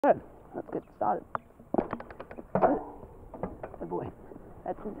So, let's get started. Oh boy,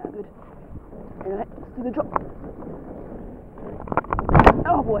 that didn't sound good. Anyway, let's do the drop.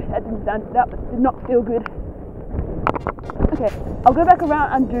 Oh boy, that did not feel good. Okay, I'll go back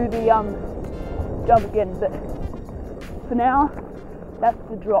around and do the jump again, but for now, that's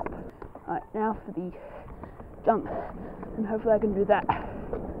the drop. Alright, now for the jump, and hopefully I can do that.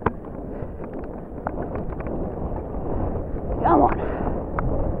 Come on.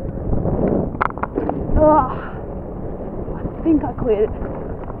 Oh, I think I cleared it.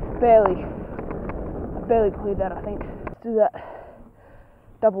 Barely. I barely cleared that, I think. Let's do that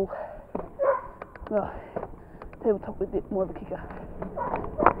double. Oh, tabletop with a bit more of a kicker.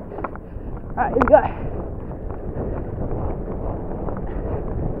 Alright, here we go.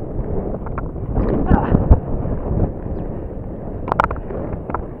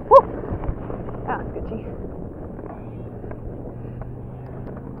 Sketchy.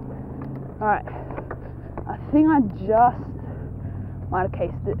 Alright, I think I just might have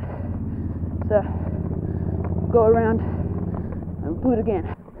cased it, so go around and do it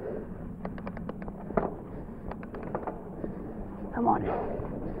again. Come on.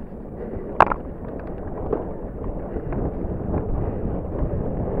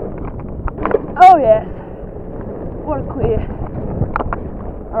 Oh yes, what a clear.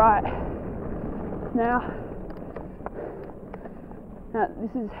 Alright, now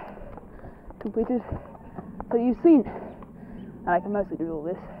this is completed. So you've seen that I can mostly do all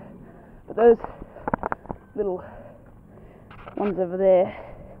this, but those little ones over there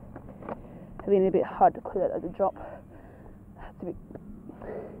have been a bit hard to clear as a drop. It's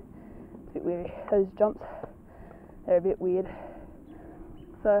a bit weird. Those jumps, they're a bit weird.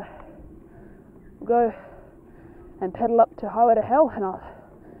 So we'll go and pedal up to Highway to Hell, and I'll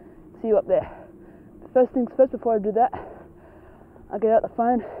see you up there. First things first, before I do that, I'll get out the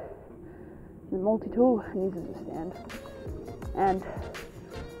phone, the multi-tool, and use it as a stand. And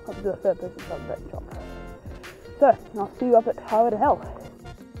I'll do a third person shot of that drop. So, I'll see you up at Highway to Hell.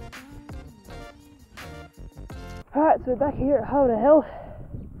 Alright, so we're back here at Highway to Hell.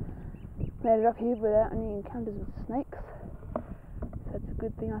 Made it up here without any encounters with snakes. So that's a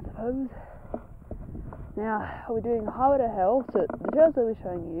good thing, I suppose. Now, we're doing Highway to Hell, so the trails that we're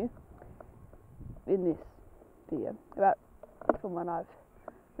showing you in this video about from when I've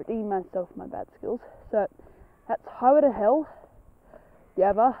redeemed myself from my bad skills. So that's Highway to Hell,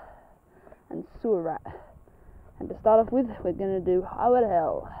 Yaba, and Sewer Rat. And to start off with, we're going to do Highway to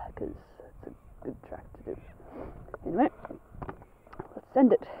Hell because it's a good track to do. Anyway, let's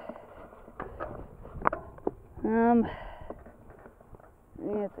send it. Yeah,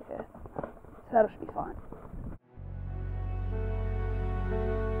 it's okay. So that should be fine.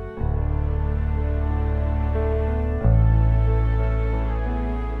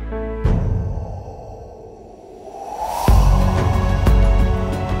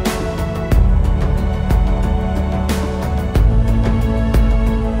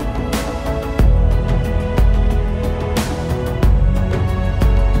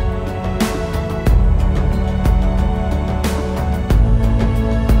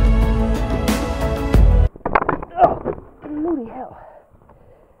 Holy hell.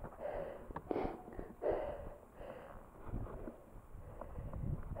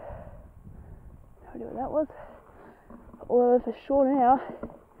 No idea what that was. Well, for sure now,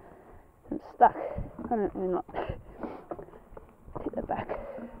 I'm stuck. I don't even know. Take that back.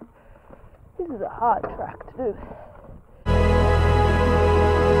 This is a hard track to do.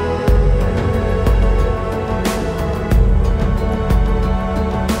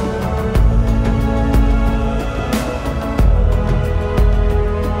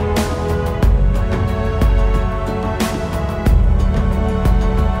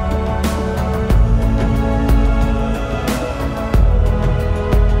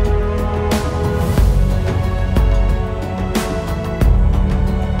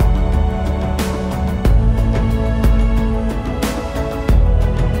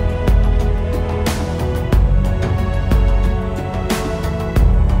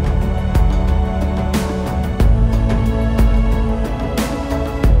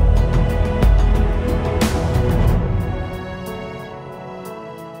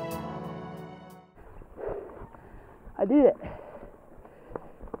 I did it.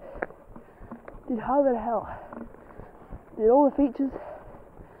 Did Highway to Hell. Did all the features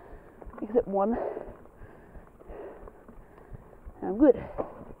except one. And I'm good.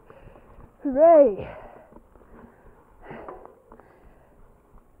 Hooray!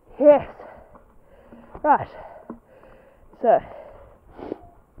 Yes. Right. So,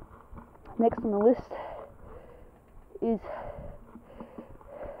 next on the list is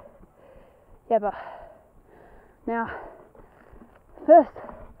yaba. Now, first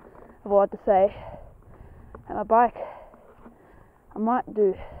of all, I have to say, at my bike, I might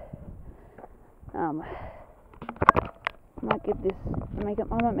do, I might give this, I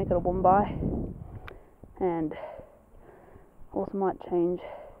might make it a 1x, and also might change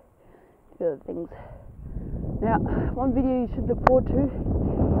the other things. Now, one video you should look forward to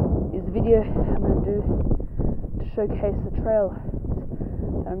is the video I'm going to do to showcase the trail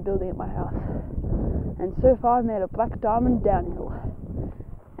that I'm building at my house. And so far I've made a black diamond downhill,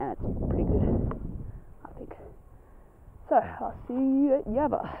 and it's pretty good, I think. So, I'll see you at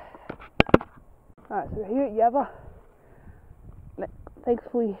Yaba. Alright, so we're here at Yaba.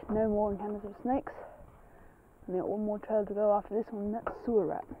 Thankfully, no more encounters of snakes. And we've got one more trail to go after this one, and that's sewer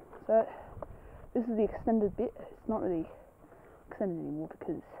rat. So, this is the extended bit. It's not really extended anymore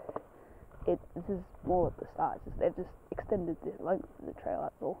because this is more at the start. They've just extended the length of the trail,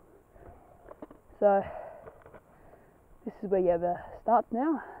 that's all. So, this is where Yaba starts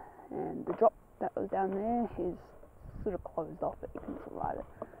now, and the drop that was down there is sort of closed off, but you can still ride it,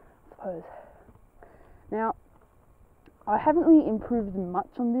 I suppose. Now, I haven't really improved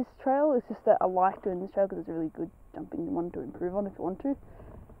much on this trail. It's just that I like doing this trail because it's a really good jumping one to improve on if you want to.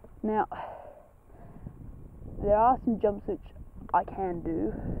 Now, there are some jumps which I can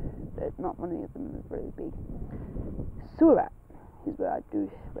do, but not many of them are really big. Sewer rat is where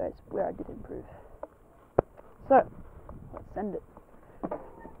I did improve. So, let's send it.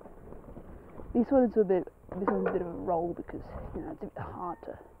 This one's a bit of a roll because, you know, it's a bit hard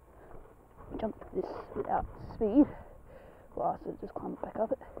to jump this without speed. Well, I also just climb back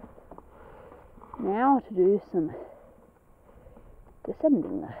up it. Now to do some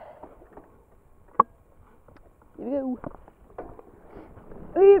descending. Here we go.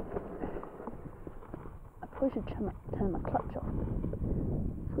 I probably should turn my clutch off.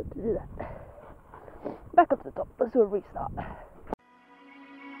 It's good to do that. Back up to the top. Let's do a restart.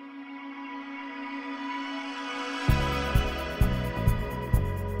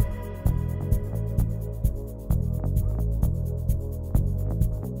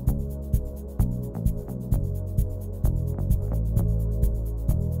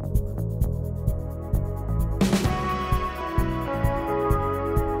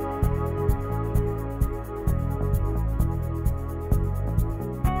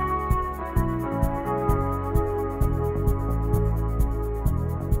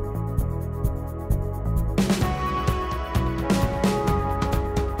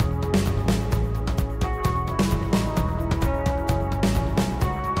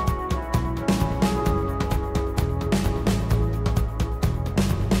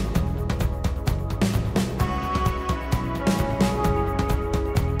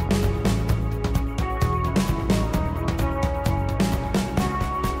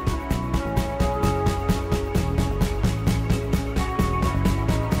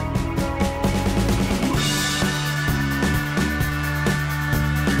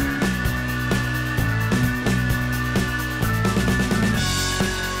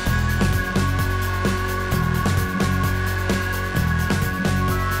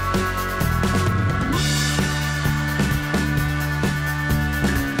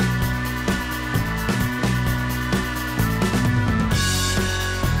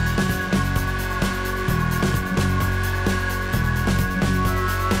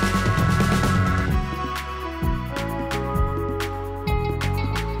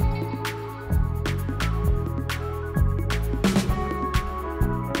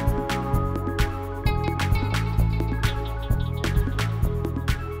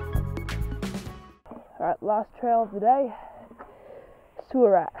 Alright, last trail of the day, sewer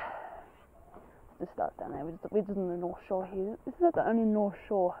rat. Just start down there, we're just on the North Shore here. This is not the only North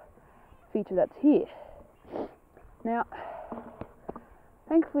Shore feature that's here. Now,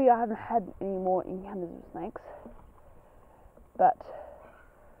 thankfully I haven't had any more encounters of snakes, but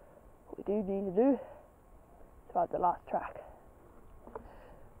what we do need to do is ride the last track.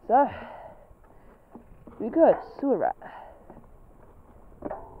 So, here we go, sewer rat.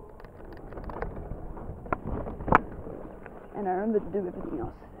 And I remember to do everything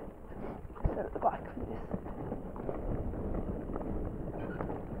else. Set up the bike for this.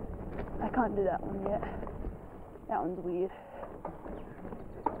 I can't do that one yet. That one's weird.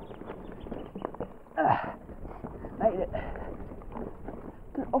 Made it.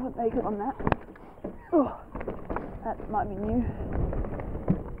 Don't often make it on that. Oh, that might be new.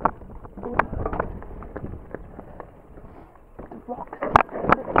 Ooh. The rocks.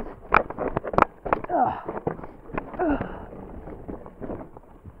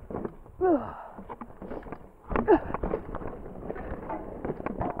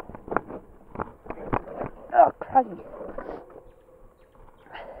 crikey.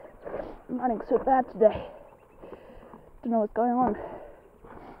 I'm running so bad today. Don't know what's going on.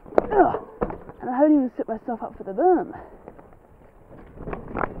 Ugh. And I haven't even set myself up for the berm.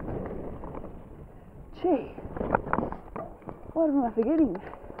 Gee. What am I forgetting?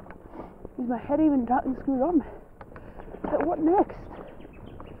 Is my head even tightly screwed on? But what next?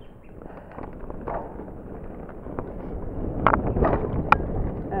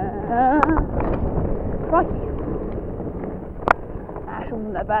 Crikey. Actually,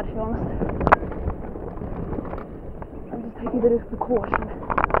 wasn't that bad, to be honest. I'm just taking a bit of precaution.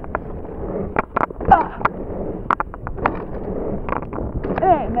 Ah!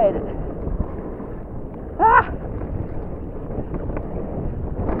 Hey, made it. Ah!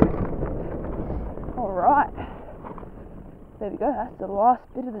 Alright. There we go, that's the last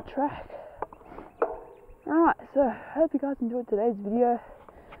bit of the track. Alright, so I hope you guys enjoyed today's video.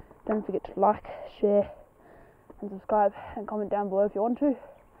 Don't forget to like, share, and subscribe, and comment down below if you want to.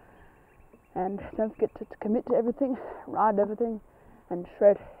 And don't forget to commit to everything, ride everything, and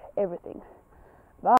shred everything.